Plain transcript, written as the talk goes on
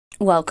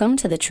Welcome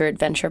to the True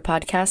Adventure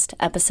Podcast,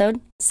 episode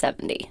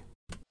 70.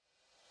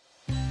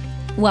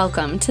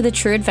 Welcome to the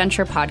True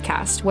Adventure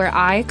Podcast, where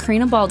I,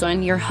 Karina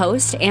Baldwin, your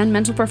host and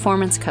mental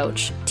performance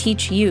coach,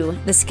 teach you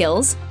the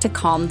skills to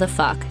calm the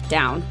fuck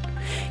down.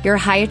 You're a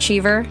high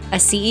achiever, a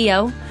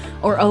CEO,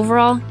 or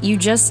overall, you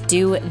just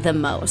do the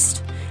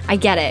most. I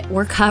get it.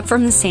 We're cut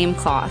from the same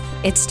cloth.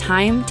 It's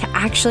time to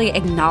actually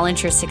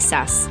acknowledge your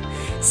success,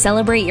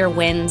 celebrate your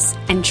wins,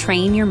 and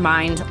train your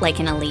mind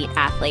like an elite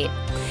athlete.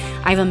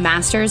 I have a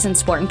master's in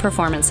sport and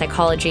performance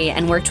psychology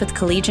and worked with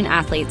collegiate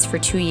athletes for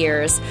 2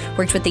 years,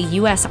 worked with the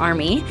U.S.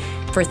 Army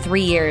for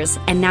 3 years,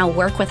 and now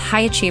work with high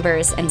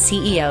achievers and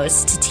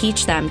CEOs to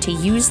teach them to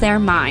use their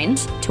mind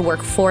to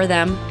work for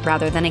them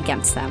rather than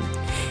against them.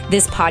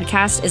 This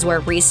podcast is where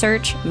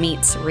research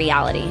meets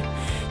reality.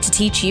 To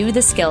teach you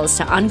the skills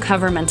to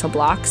uncover mental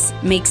blocks,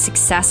 make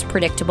success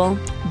predictable,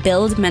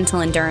 build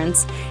mental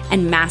endurance,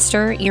 and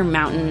master your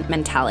mountain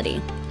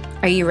mentality.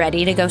 Are you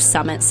ready to go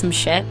summit some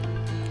shit?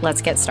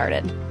 Let's get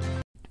started.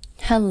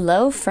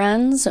 Hello,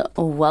 friends.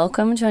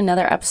 Welcome to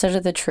another episode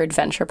of the True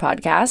Adventure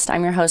Podcast.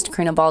 I'm your host,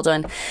 Karina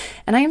Baldwin,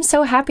 and I am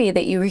so happy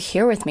that you are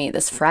here with me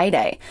this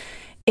Friday.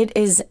 It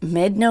is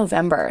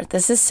mid-November.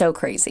 This is so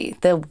crazy.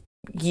 The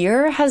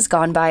year has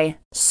gone by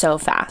so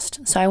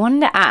fast. So I wanted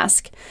to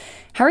ask,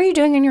 how are you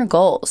doing on your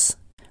goals?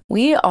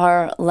 We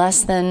are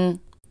less than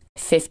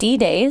 50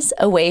 days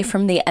away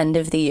from the end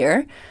of the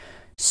year.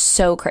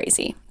 So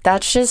crazy.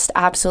 That's just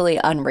absolutely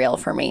unreal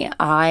for me.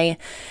 I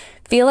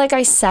feel like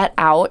I set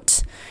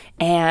out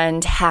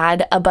and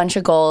had a bunch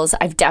of goals.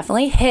 I've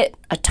definitely hit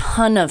a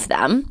ton of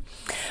them,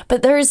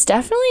 but there's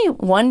definitely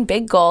one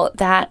big goal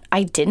that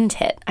I didn't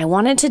hit. I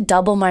wanted to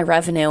double my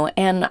revenue,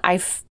 and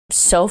I've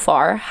so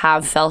far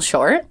have fell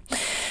short.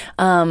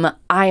 I'm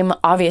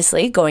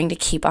obviously going to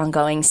keep on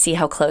going, see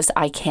how close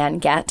I can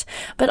get,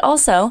 but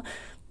also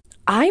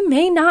I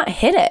may not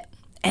hit it.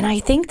 And I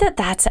think that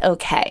that's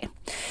okay,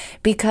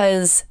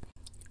 because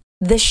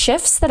the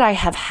shifts that I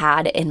have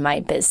had in my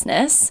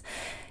business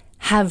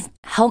have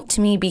helped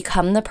me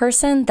become the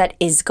person that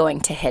is going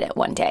to hit it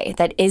one day,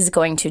 that is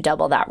going to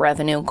double that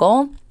revenue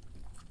goal,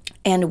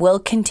 and will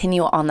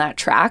continue on that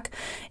track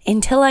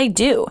until I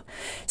do.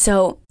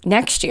 So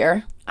next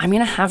year, I'm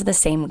going to have the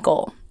same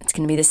goal. It's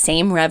going to be the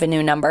same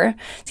revenue number.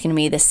 It's going to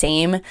be the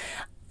same,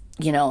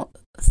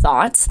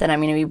 thoughts that I'm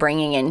going to be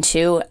bringing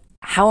into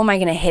how am I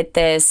going to hit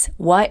this?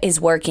 What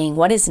is working?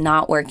 What is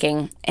not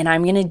working? And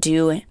I'm going to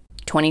do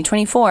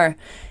 2024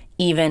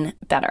 even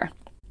better.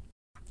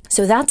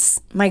 So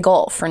that's my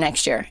goal for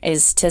next year,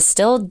 is to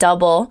still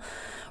double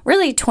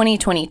really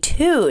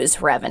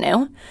 2022's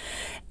revenue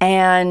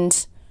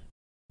and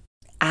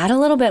add a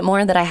little bit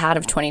more that I had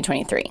of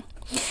 2023.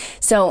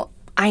 So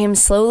I am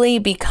slowly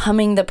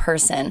becoming the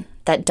person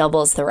that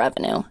doubles the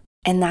revenue.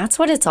 And that's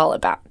what it's all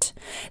about.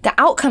 The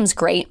outcome's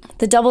great.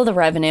 The double the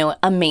revenue,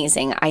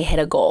 amazing. I hit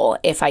a goal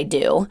if I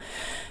do.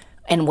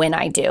 And when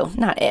I do,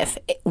 not if,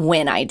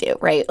 when I do,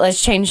 right?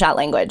 Let's change that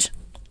language.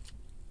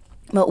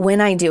 But when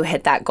I do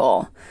hit that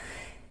goal,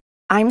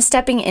 I'm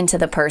stepping into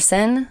the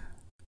person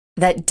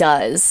that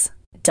does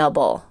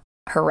double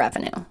her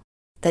revenue,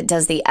 that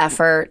does the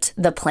effort,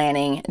 the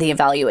planning, the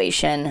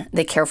evaluation,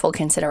 the careful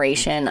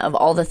consideration of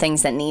all the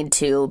things that need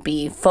to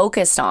be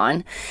focused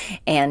on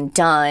and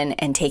done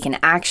and taken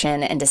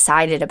action and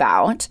decided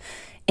about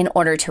in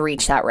order to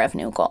reach that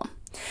revenue goal.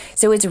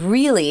 So it's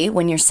really,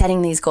 when you're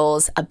setting these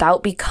goals,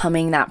 about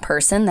becoming that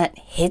person that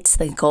hits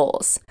the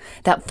goals,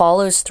 that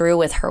follows through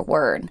with her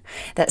word,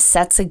 that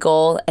sets a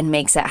goal and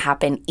makes it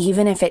happen,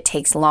 even if it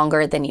takes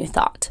longer than you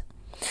thought.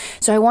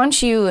 So I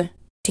want you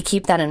to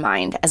keep that in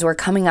mind as we're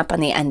coming up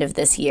on the end of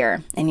this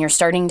year and you're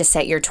starting to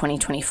set your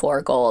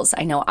 2024 goals.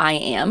 I know I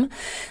am,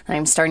 and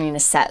I'm starting to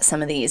set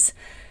some of these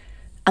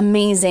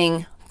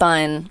amazing,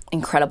 fun,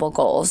 incredible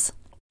goals.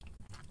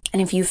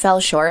 And if you fell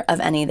short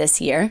of any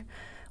this year,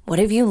 what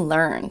have you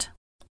learned?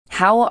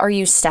 How are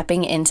you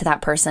stepping into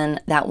that person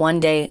that one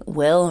day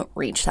will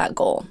reach that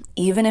goal,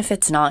 even if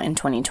it's not in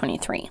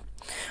 2023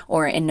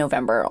 or in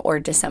November or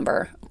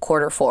December,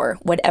 Q4,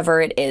 whatever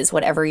it is,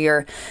 whatever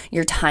your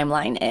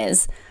timeline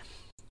is?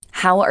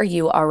 How are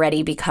you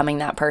already becoming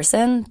that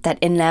person that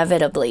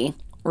inevitably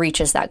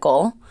reaches that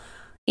goal,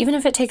 even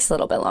if it takes a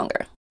little bit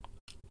longer?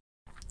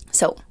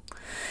 So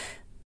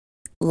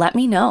let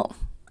me know.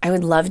 I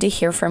would love to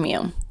hear from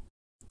you.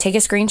 Take a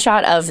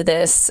screenshot of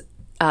this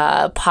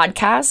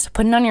podcast,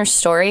 put it on your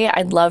story.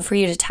 I'd love for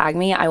you to tag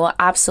me. I will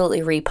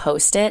absolutely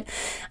repost it.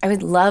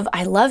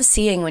 I love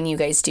seeing when you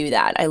guys do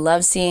that. I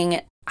love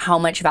seeing how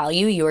much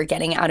value you are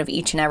getting out of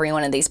each and every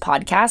one of these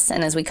podcasts.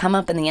 And as we come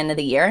up in the end of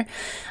the year,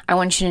 I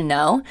want you to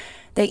know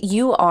that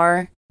you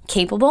are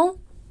capable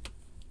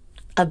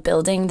of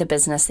building the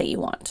business that you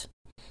want,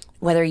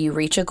 whether you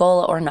reach a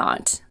goal or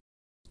not.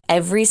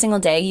 Every single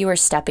day you are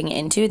stepping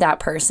into that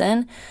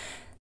person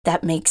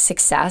that makes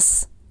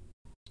success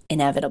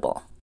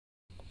inevitable.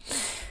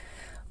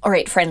 All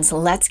right, friends,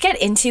 let's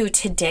get into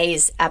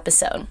today's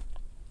episode.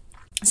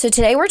 So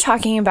today we're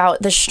talking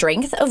about the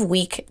strength of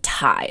weak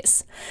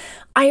ties.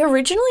 I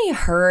originally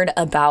heard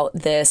about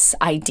this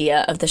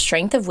idea of the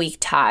strength of weak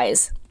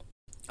ties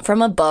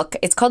from a book.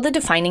 It's called The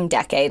Defining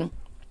Decade.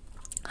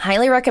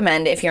 Highly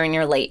recommend if you're in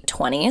your late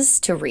 20s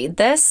to read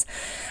this.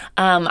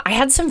 I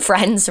had some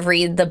friends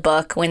read the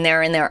book when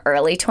they're in their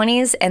early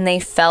 20s, and they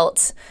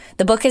felt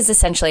the book is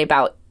essentially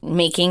about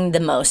making the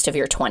most of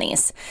your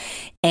 20s.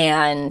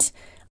 And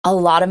a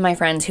lot of my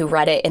friends who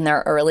read it in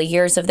their early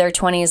years of their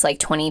 20s, like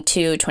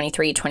 22,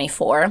 23,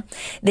 24,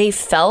 they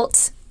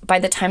felt by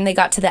the time they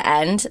got to the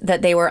end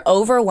that they were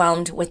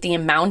overwhelmed with the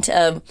amount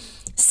of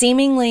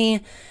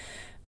seemingly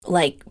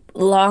like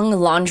long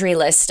laundry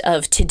list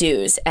of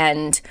to-dos,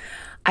 and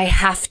I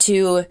have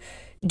to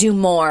do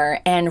more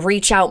and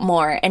reach out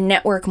more and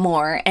network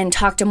more and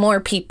talk to more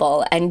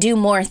people and do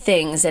more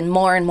things and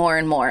more and more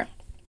and more.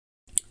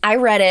 I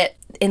read it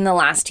in the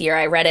last year.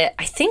 I read it,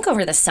 I think,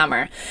 over the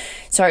summer.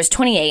 So I was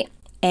 28,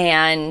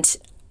 and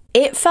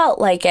it felt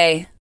like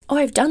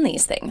I've done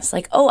these things.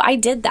 Like, oh, I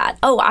did that.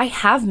 Oh, I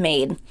have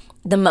made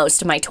the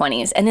most of my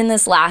 20s. And in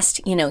this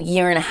last,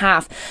 year and a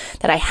half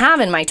that I have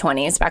in my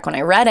 20s, back when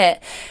I read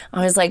it,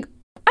 I was like,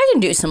 I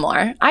can do some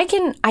more. I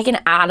can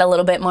add a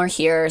little bit more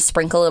here,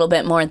 sprinkle a little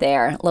bit more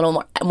there, a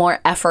little more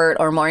effort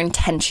or more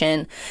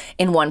intention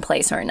in one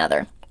place or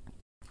another.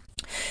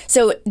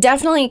 So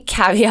definitely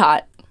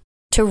caveat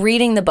to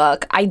reading the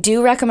book. I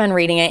do recommend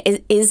reading it.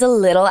 It is a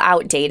little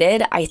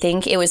outdated. I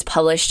think it was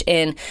published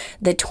in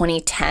the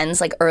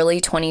 2010s, like early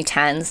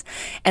 2010s.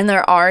 And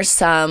there are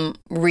some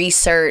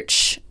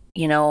research,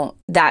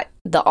 that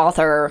the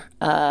author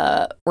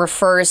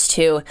refers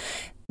to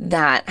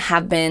that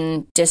have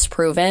been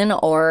disproven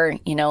or,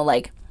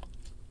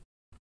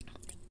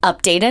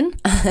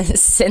 updated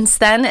since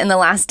then in the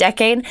last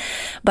decade.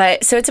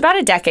 But so it's about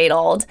a decade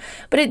old,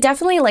 but it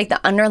definitely, like,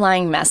 the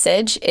underlying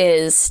message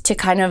is to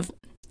kind of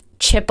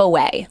chip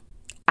away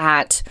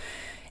at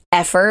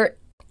effort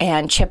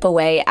and chip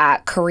away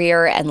at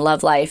career and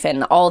love life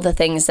and all the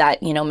things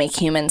that,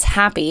 make humans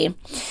happy,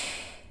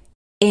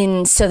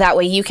 so that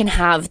way you can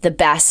have the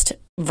best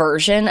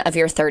version of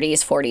your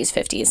 30s, 40s,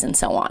 50s, and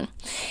so on.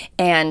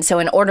 And so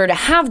in order to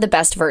have the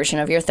best version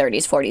of your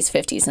 30s, 40s,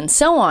 50s, and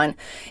so on,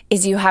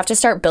 is you have to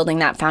start building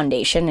that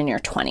foundation in your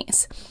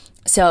 20s.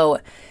 So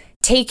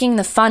taking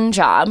the fun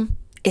job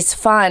is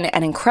fun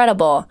and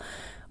incredible,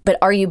 but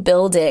are you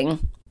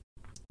building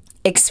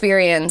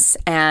experience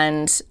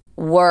and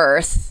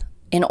worth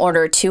in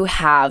order to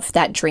have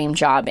that dream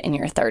job in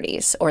your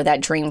 30s or that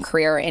dream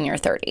career in your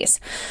 30s,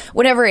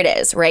 whatever it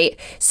is, right?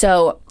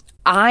 So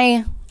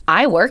I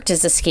worked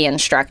as a ski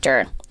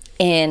instructor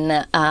in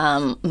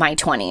my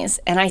 20s,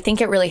 and I think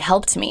it really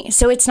helped me.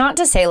 So it's not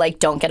to say, like,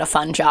 don't get a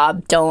fun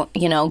job, don't,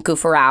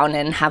 goof around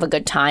and have a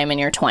good time in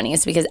your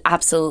 20s, because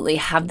absolutely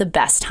have the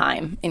best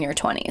time in your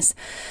 20s.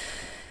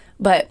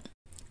 But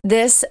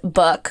this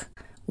book,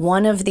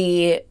 one of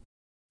the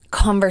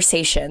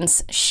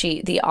conversations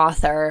the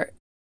author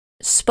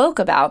spoke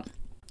about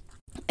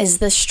is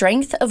the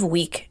strength of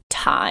weak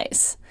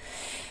ties.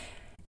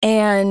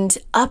 And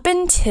up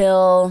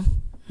until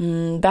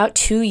about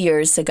 2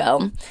 years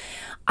ago,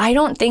 I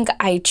don't think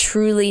I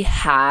truly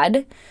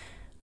had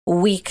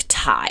weak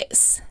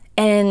ties.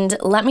 And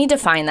let me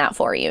define that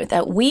for you,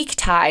 that weak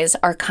ties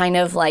are kind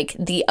of like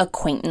the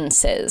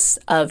acquaintances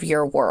of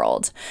your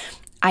world.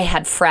 I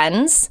had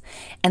friends,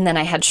 and then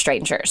I had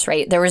strangers,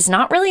 right? There was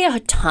not really a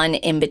ton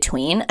in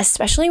between,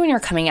 especially when you're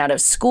coming out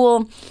of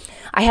school.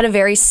 I had a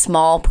very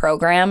small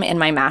program in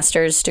my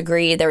master's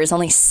degree. There was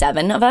only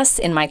 7 of us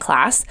in my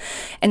class.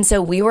 And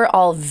so we were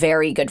all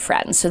very good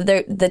friends. So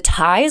the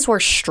ties were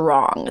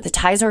strong. The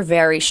ties were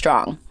very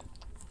strong.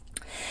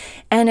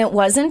 And it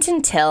wasn't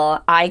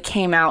until I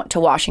came out to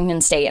Washington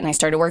State and I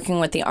started working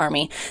with the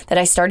Army that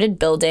I started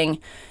building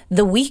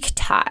the weak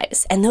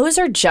ties. And those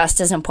are just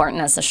as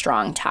important as the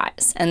strong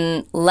ties.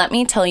 And let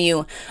me tell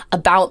you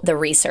about the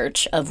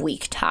research of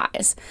weak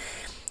ties.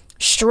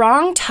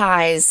 Strong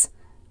ties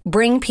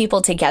bring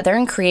people together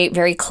and create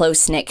very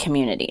close-knit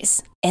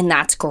communities. And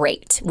that's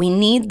great. We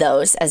need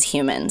those as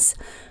humans.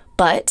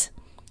 But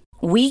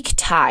weak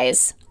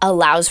ties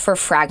allows for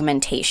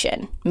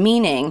fragmentation,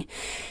 meaning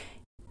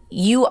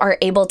you are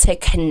able to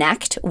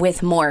connect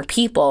with more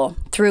people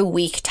through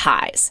weak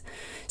ties.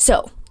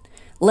 So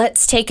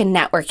let's take a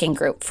networking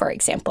group, for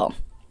example.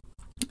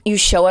 You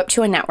show up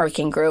to a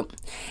networking group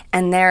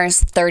and there's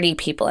 30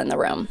 people in the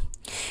room.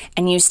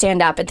 And you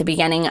stand up at the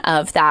beginning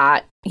of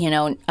that,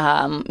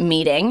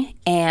 meeting,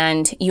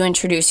 and you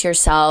introduce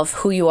yourself,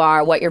 who you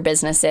are, what your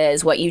business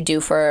is, what you do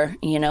for,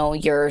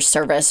 your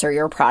service or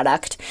your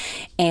product,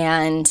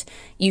 and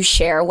you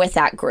share with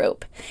that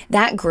group.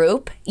 That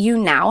group, you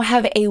now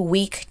have a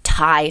weak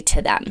tie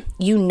to them.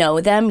 You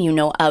know them, you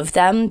know of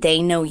them,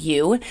 they know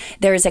you.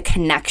 There's a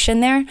connection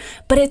there,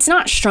 but it's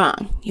not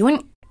strong. You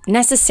wouldn't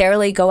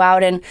necessarily go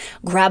out and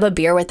grab a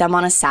beer with them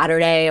on a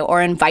Saturday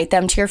or invite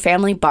them to your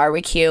family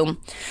barbecue.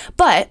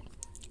 But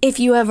if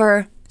you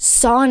ever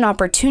saw an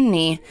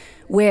opportunity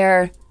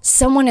where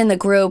someone in the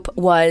group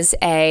was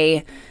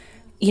a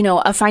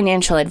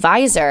financial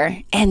advisor,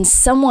 and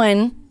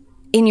someone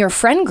in your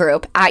friend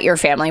group at your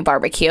family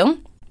barbecue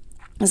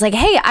was like,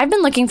 hey, I've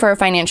been looking for a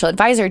financial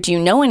advisor. Do you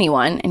know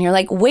anyone? And you're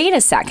like, wait a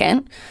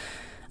second.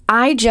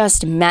 I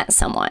just met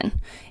someone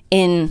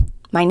in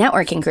my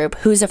networking group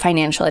who's a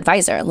financial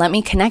advisor. Let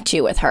me connect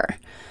you with her.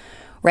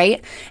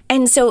 Right?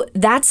 And so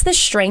that's the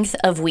strength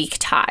of weak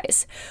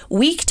ties.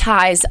 Weak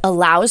ties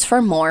allows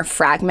for more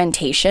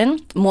fragmentation,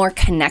 more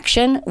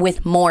connection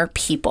with more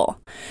people.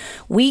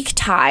 Weak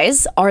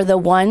ties are the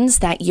ones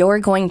that you're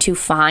going to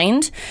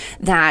find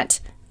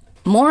that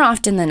more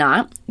often than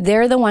not,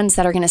 they're the ones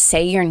that are going to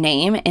say your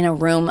name in a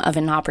room of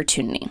an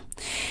opportunity.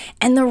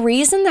 And the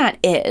reason that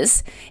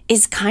is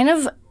kind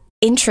of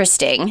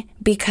interesting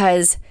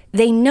because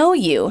they know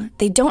you,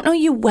 they don't know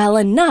you well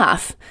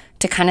enough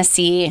to kind of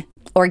see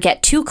or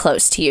get too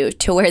close to you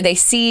to where they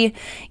see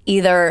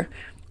either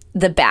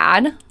the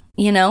bad,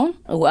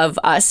 of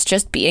us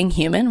just being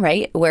human,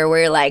 right? Where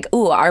we're like,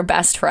 ooh, our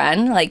best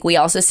friend. Like we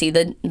also see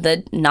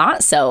the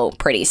not so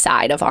pretty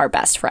side of our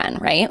best friend,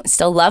 right?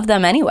 Still love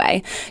them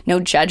anyway. No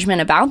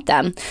judgment about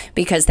them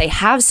because they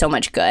have so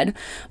much good.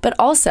 But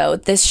also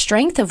the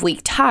strength of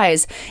weak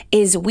ties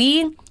is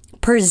we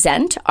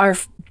present our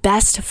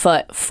best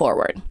foot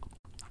forward.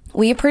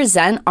 We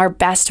present our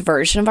best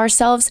version of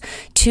ourselves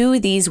to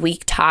these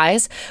weak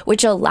ties,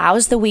 which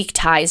allows the weak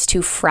ties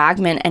to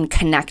fragment and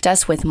connect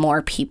us with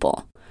more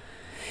people.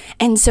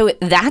 And so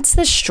that's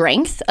the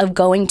strength of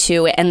going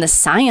to and the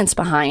science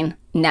behind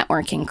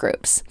networking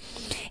groups.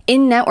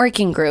 In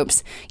networking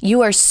groups,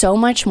 you are so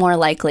much more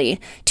likely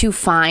to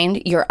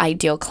find your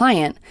ideal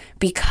client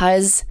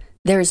because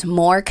there's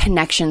more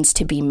connections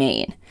to be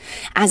made.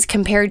 As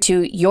compared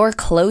to your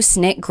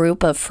close-knit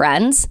group of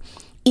friends,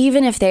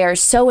 even if they are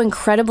so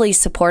incredibly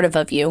supportive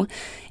of you,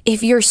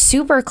 if you're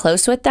super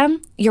close with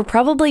them, you're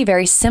probably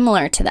very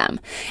similar to them.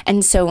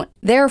 And so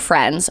their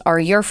friends are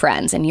your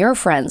friends and your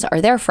friends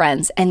are their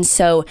friends. And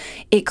so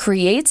it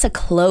creates a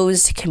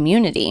closed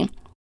community.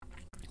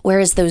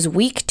 Whereas those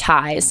weak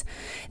ties,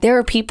 there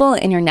are people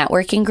in your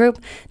networking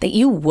group that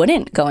you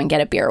wouldn't go and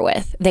get a beer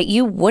with, that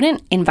you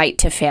wouldn't invite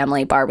to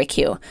family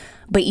barbecue,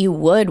 but you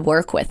would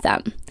work with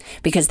them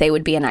because they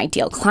would be an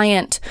ideal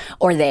client,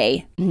 or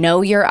they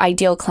know your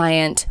ideal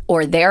client,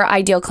 or their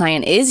ideal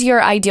client is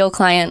your ideal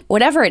client,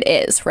 whatever it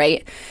is,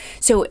 right?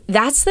 So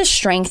that's the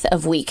strength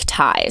of weak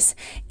ties.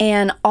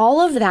 And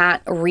all of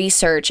that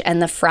research and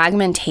the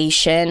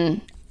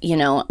fragmentation,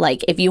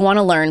 like if you want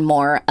to learn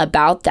more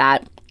about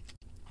that,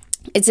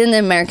 it's in the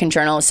American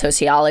Journal of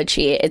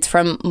Sociology. It's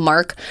from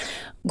Mark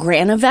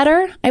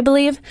Granovetter, I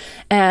believe,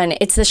 and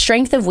it's the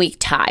strength of weak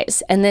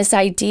ties. And this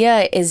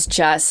idea is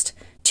just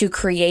to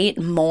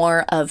create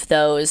more of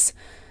those,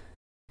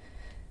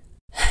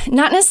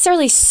 not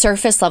necessarily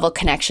surface level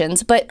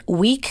connections, but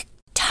weak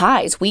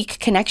ties, weak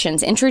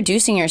connections,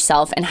 introducing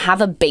yourself and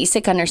have a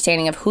basic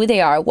understanding of who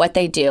they are, what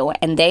they do,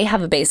 and they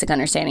have a basic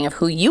understanding of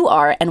who you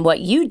are and what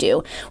you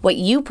do, what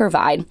you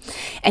provide.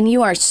 And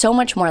you are so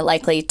much more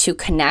likely to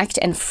connect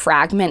and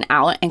fragment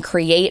out and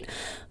create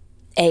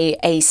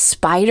a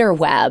spider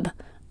web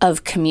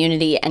of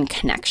community and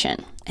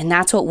connection. And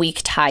that's what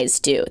weak ties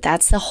do.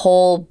 That's the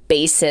whole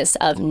basis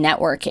of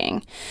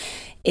networking,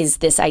 is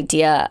this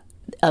idea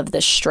of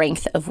the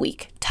strength of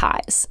weak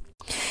ties.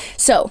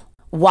 So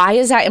why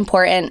is that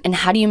important and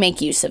how do you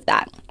make use of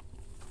that?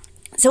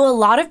 So a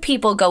lot of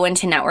people go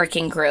into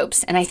networking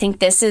groups, and I think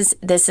this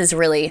is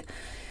really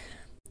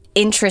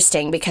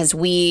interesting because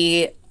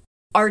we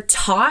are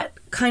taught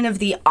kind of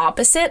the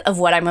opposite of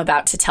what I'm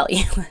about to tell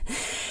you.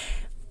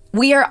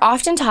 We are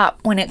often taught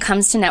when it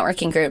comes to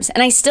networking groups,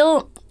 and I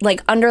still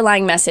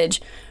underlying message,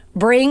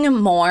 bring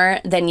more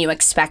than you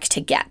expect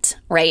to get,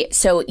 right?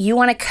 So you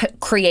want to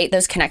create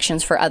those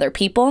connections for other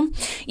people.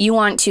 You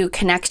want to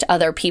connect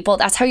other people.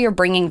 That's how you're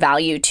bringing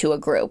value to a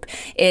group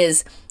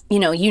is,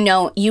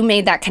 you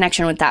made that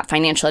connection with that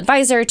financial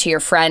advisor, to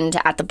your friend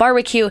at the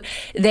barbecue.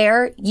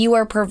 There, you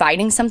are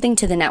providing something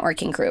to the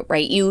networking group,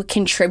 right? You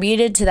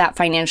contributed to that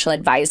financial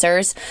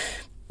advisor's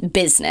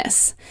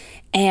business.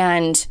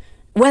 And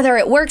whether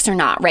it works or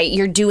not, right?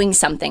 You're doing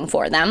something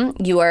for them.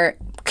 You are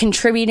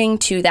contributing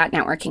to that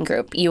networking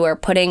group. You are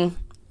putting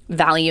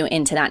value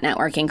into that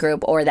networking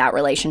group or that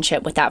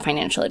relationship with that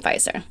financial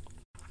advisor.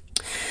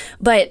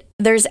 But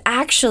there's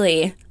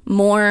actually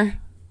more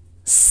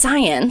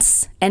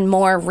science and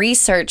more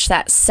research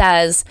that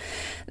says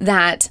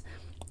that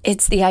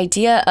it's the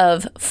idea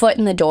of foot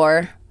in the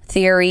door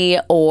theory,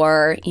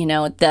 or,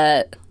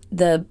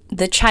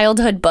 the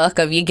childhood book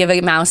of you give a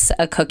mouse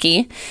a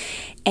cookie,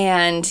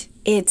 and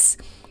it's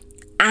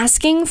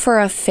asking for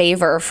a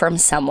favor from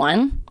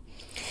someone.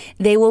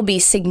 They will be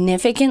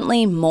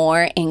significantly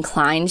more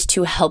inclined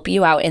to help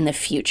you out in the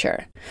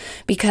future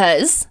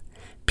because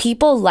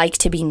people like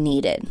to be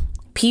needed.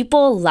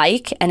 People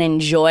like and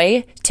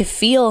enjoy to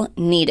feel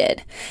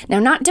needed. Now,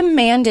 not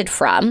demanded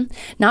from,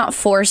 not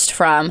forced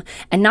from,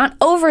 and not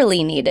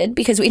overly needed,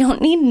 because we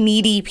don't need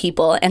needy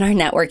people in our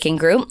networking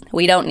group.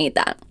 We don't need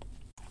that.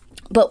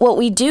 But what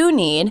we do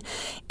need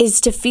is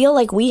to feel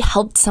like we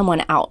helped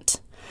someone out.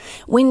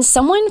 When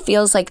someone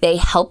feels like they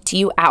helped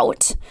you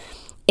out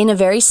in a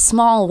very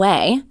small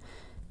way,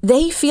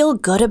 they feel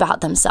good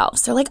about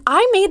themselves. They're like,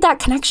 I made that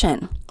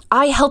connection.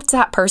 I helped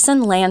that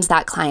person land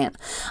that client.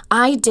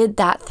 I did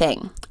that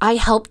thing. I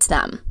helped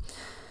them.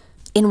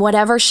 in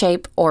whatever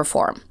shape or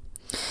form.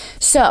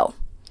 So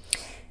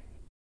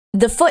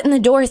the foot in the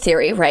door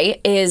theory,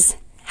 right, is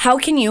how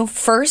can you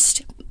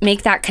first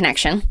make that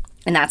connection?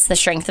 And that's the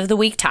strength of the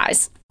weak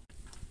ties.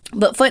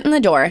 But foot in the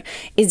door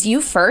is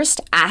you first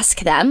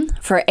ask them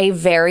for a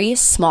very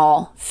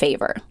small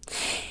favor.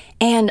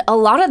 And a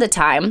lot of the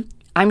time,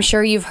 I'm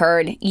sure you've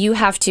heard you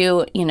have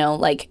to,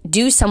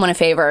 do someone a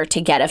favor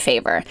to get a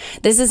favor.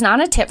 This is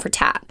not a tit for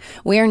tat.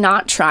 We are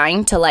not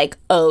trying to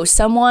owe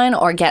someone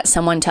or get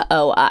someone to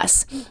owe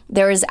us.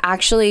 There is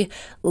actually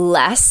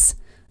less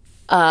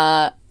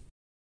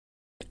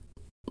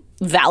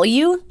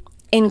value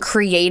in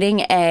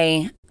creating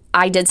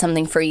I did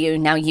something for you,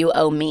 now you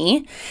owe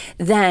me,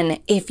 than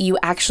if you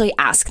actually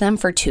ask them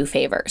for 2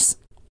 favors.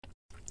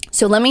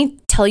 So let me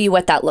tell you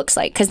what that looks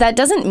like, because that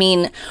doesn't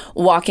mean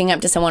walking up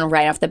to someone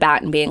right off the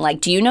bat and being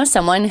like, do you know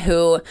someone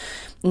who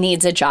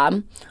needs a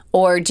job?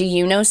 Or do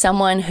you know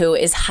someone who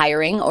is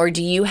hiring? Or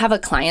do you have a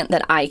client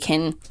that I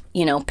can,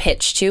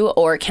 pitch to?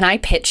 Or can I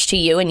pitch to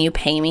you and you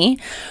pay me?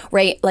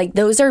 Right?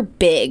 Those are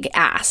big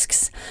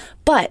asks,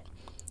 but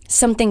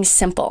something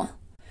simple.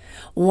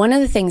 One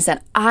of the things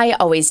that I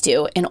always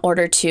do in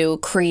order to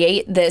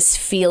create this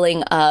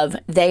feeling of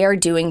they are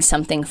doing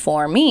something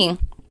for me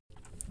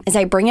is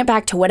I bring it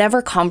back to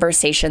whatever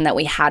conversation that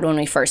we had when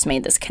we first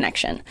made this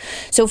connection.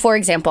 So for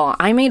example,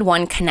 I made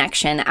one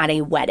connection at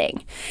a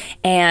wedding,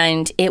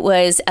 and it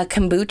was a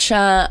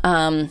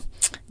kombucha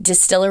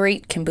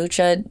distillery,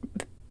 kombucha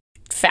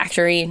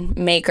factory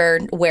maker,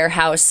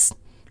 warehouse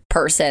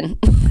person.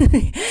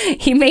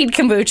 He made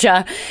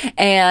kombucha,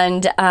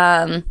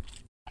 and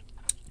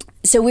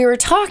so we were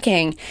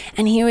talking,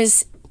 and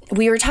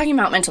we were talking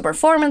about mental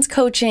performance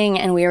coaching,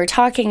 and we were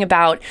talking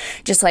about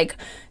just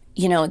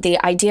the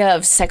idea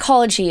of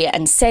psychology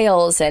and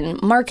sales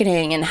and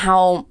marketing and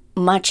how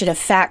much it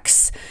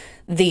affects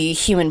the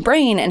human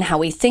brain and how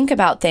we think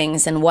about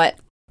things and what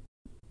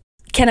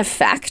can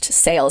affect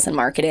sales and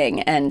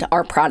marketing and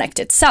our product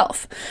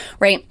itself,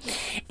 right?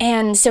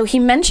 And so he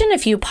mentioned a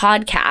few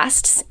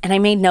podcasts, and I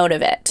made note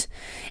of it.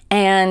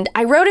 And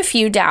I wrote a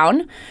few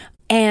down,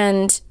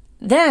 and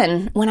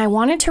then when I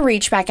wanted to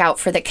reach back out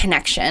for the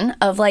connection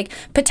of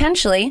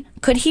potentially,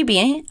 could he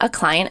be a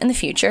client in the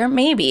future?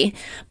 Maybe.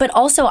 But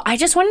also I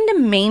just wanted to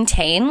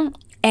maintain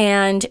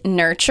and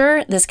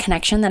nurture this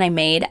connection that I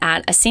made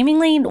at a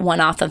seemingly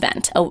one-off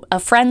event, a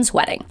friend's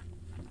wedding.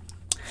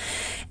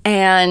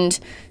 And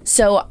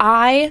so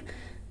I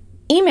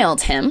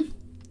emailed him,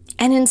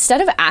 and instead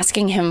of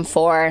asking him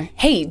for,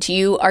 hey,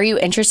 are you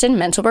interested in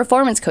mental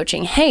performance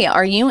coaching? Hey,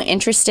 are you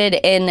interested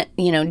in,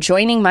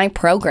 joining my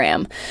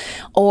program?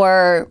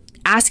 Or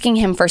asking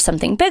him for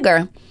something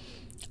bigger,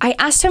 I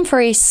asked him for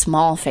a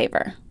small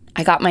favor.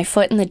 I got my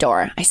foot in the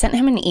door. I sent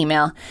him an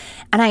email,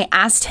 and I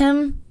asked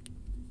him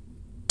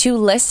to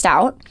list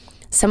out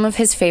some of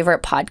his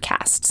favorite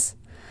podcasts.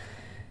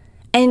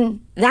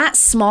 And that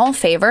small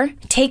favor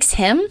takes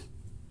him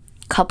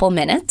a couple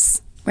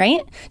minutes,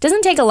 right?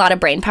 Doesn't take a lot of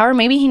brain power.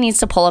 Maybe he needs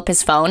to pull up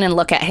his phone and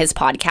look at his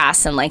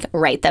podcasts and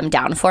write them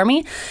down for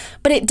me.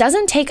 But it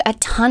doesn't take a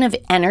ton of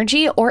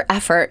energy or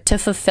effort to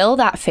fulfill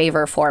that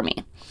favor for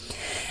me.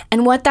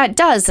 And what that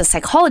does, the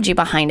psychology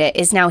behind it,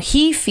 is now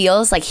he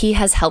feels like he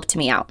has helped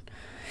me out.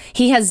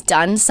 He has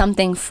done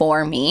something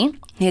for me.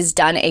 He has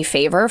done a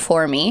favor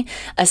for me,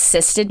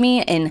 assisted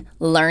me in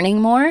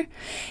learning more,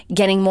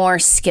 getting more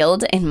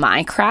skilled in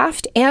my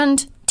craft,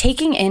 and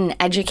taking in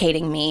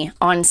educating me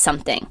on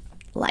something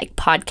like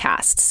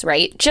podcasts,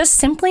 right? Just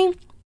simply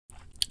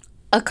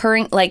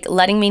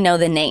letting me know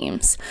the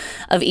names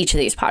of each of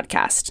these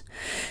podcasts.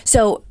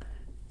 So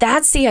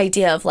that's the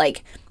idea of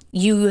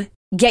you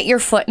get your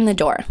foot in the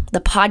door. The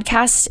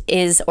podcast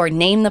is, or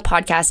name the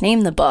podcast,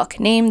 name the book,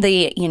 name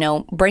the,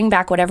 bring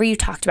back whatever you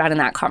talked about in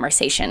that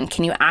conversation.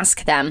 Can you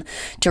ask them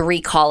to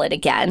recall it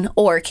again?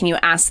 Or can you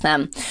ask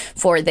them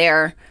for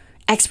their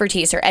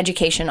expertise or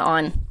education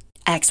on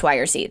X, Y,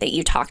 or Z that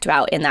you talked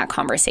about in that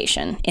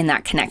conversation, in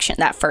that connection,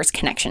 that first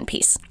connection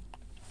piece?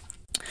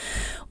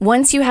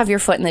 Once you have your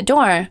foot in the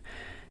door,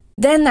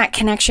 then that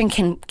connection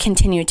can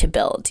continue to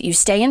build. You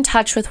stay in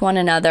touch with one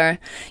another.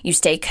 You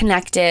stay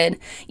connected.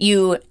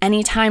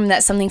 Anytime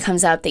that something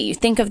comes up that you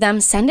think of them,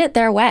 send it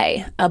their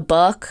way. A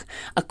book,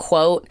 a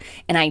quote,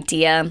 an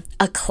idea,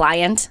 a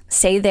client.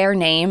 Say their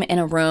name in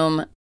a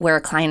room where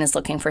a client is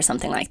looking for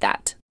something like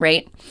that,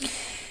 right?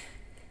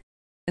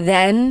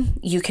 Then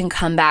you can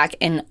come back,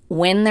 and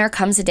when there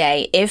comes a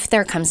day, if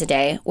there comes a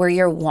day where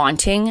you're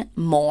wanting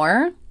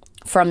more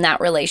from that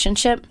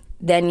relationship,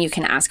 then you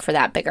can ask for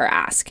that bigger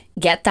ask.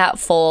 Get that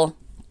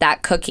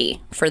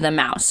cookie for the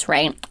mouse,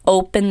 right?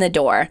 Open the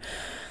door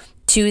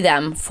to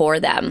them, for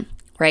them,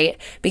 right?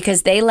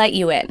 Because they let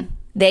you in.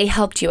 They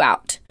helped you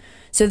out.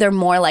 So they're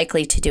more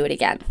likely to do it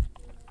again.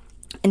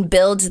 And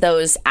builds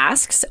those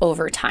asks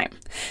over time.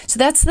 So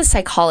that's the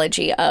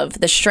psychology of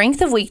the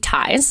strength of weak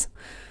ties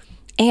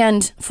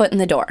and foot in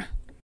the door.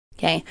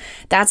 Okay,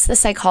 that's the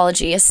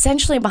psychology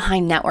essentially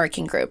behind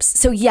networking groups.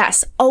 So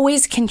yes,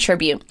 always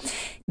contribute.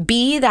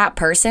 Be that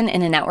person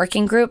in a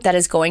networking group that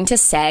is going to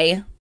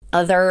say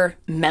other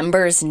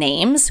members'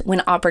 names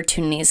when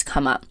opportunities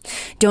come up.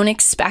 Don't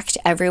expect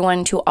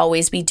everyone to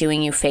always be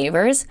doing you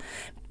favors.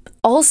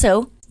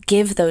 Also,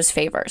 give those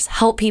favors,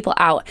 help people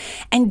out,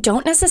 and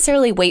don't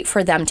necessarily wait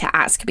for them to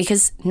ask,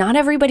 because not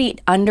everybody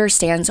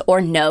understands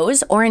or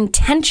knows or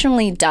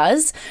intentionally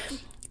does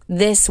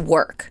this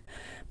work.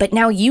 But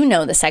now you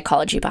know the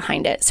psychology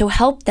behind it, so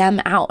help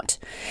them out.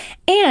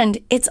 And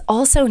it's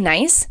also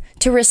nice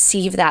to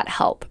receive that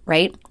help,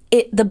 right?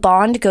 The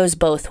bond goes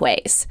both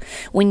ways.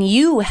 When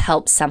you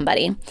help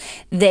somebody,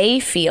 they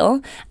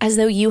feel as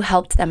though you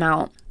helped them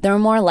out. They're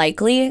more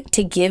likely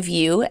to give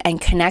you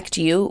and connect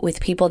you with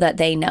people that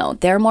they know.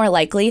 They're more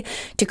likely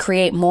to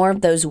create more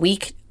of those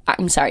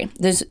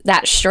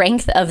that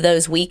strength of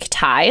those weak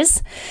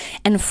ties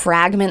and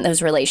fragment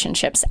those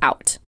relationships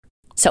out.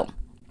 So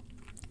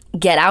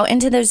get out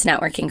into those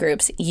networking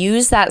groups,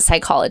 use that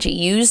psychology,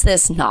 use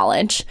this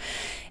knowledge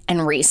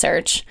and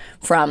research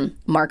from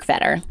Mark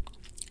Vetter,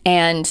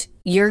 and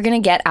you're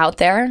going to get out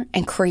there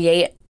and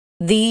create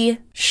the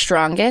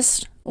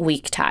strongest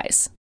weak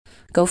ties.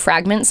 Go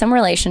fragment some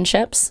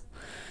relationships.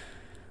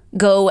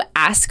 Go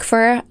ask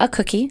for a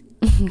cookie.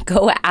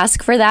 Go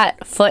ask for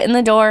that foot in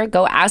the door.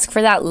 Go ask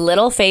for that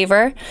little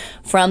favor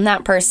from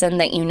that person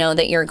that you know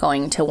that you're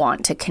going to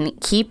want to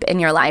keep in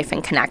your life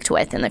and connect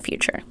with in the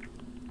future.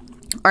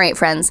 All right,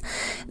 friends,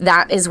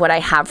 that is what I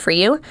have for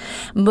you.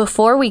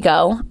 Before we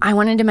go, I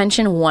wanted to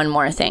mention one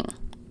more thing.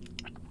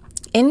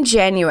 In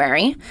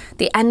January,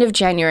 the end of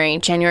January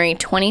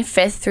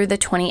 25th through the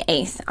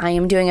 28th, I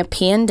am doing a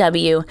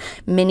PNW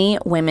mini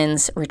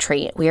women's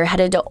retreat. We are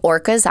headed to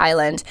Orcas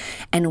Island,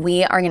 and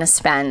we are going to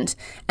spend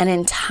an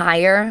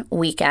entire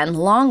weekend,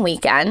 long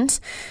weekend,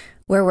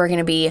 where we're going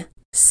to be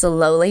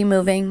slowly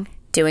moving,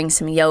 doing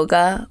some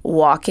yoga,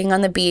 walking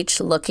on the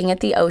beach, looking at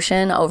the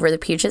ocean over the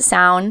Puget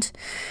Sound.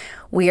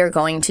 We are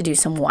going to do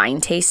some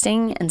wine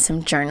tasting and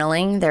some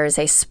journaling. There is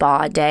a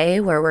spa day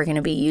where we're going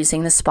to be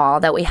using the spa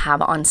that we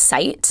have on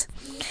site.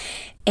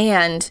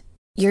 And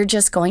you're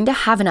just going to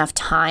have enough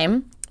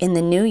time in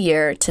the new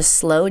year to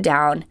slow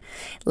down,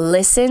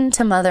 listen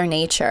to Mother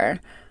Nature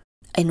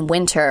in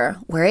winter,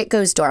 where it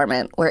goes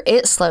dormant, where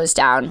it slows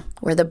down,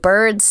 where the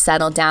birds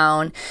settle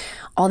down,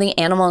 all the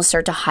animals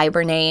start to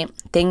hibernate,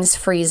 things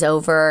freeze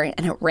over,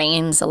 and it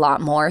rains a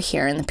lot more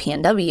here in the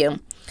PNW.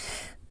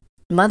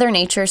 Mother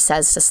Nature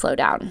says to slow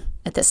down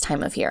at this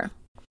time of year.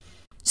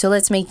 So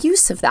let's make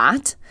use of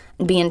that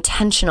and be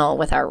intentional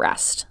with our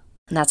rest.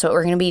 And that's what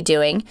we're going to be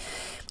doing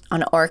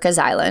on Orcas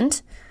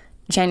Island,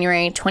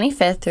 January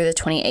 25th through the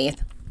 28th.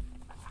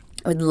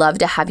 I would love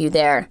to have you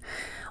there.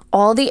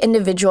 All the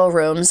individual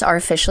rooms are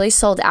officially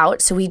sold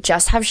out, so we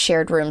just have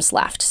shared rooms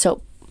left.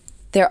 So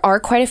there are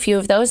quite a few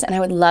of those, and I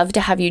would love to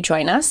have you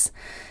join us.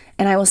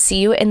 And I will see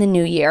you in the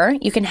new year.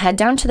 You can head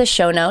down to the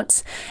show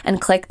notes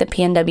and click the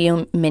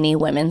PNW Mini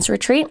Women's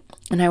Retreat.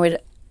 And I would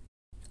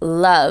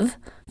love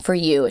for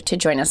you to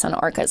join us on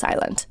Orcas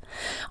Island.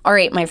 All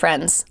right, my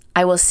friends,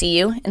 I will see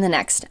you in the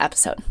next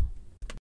episode.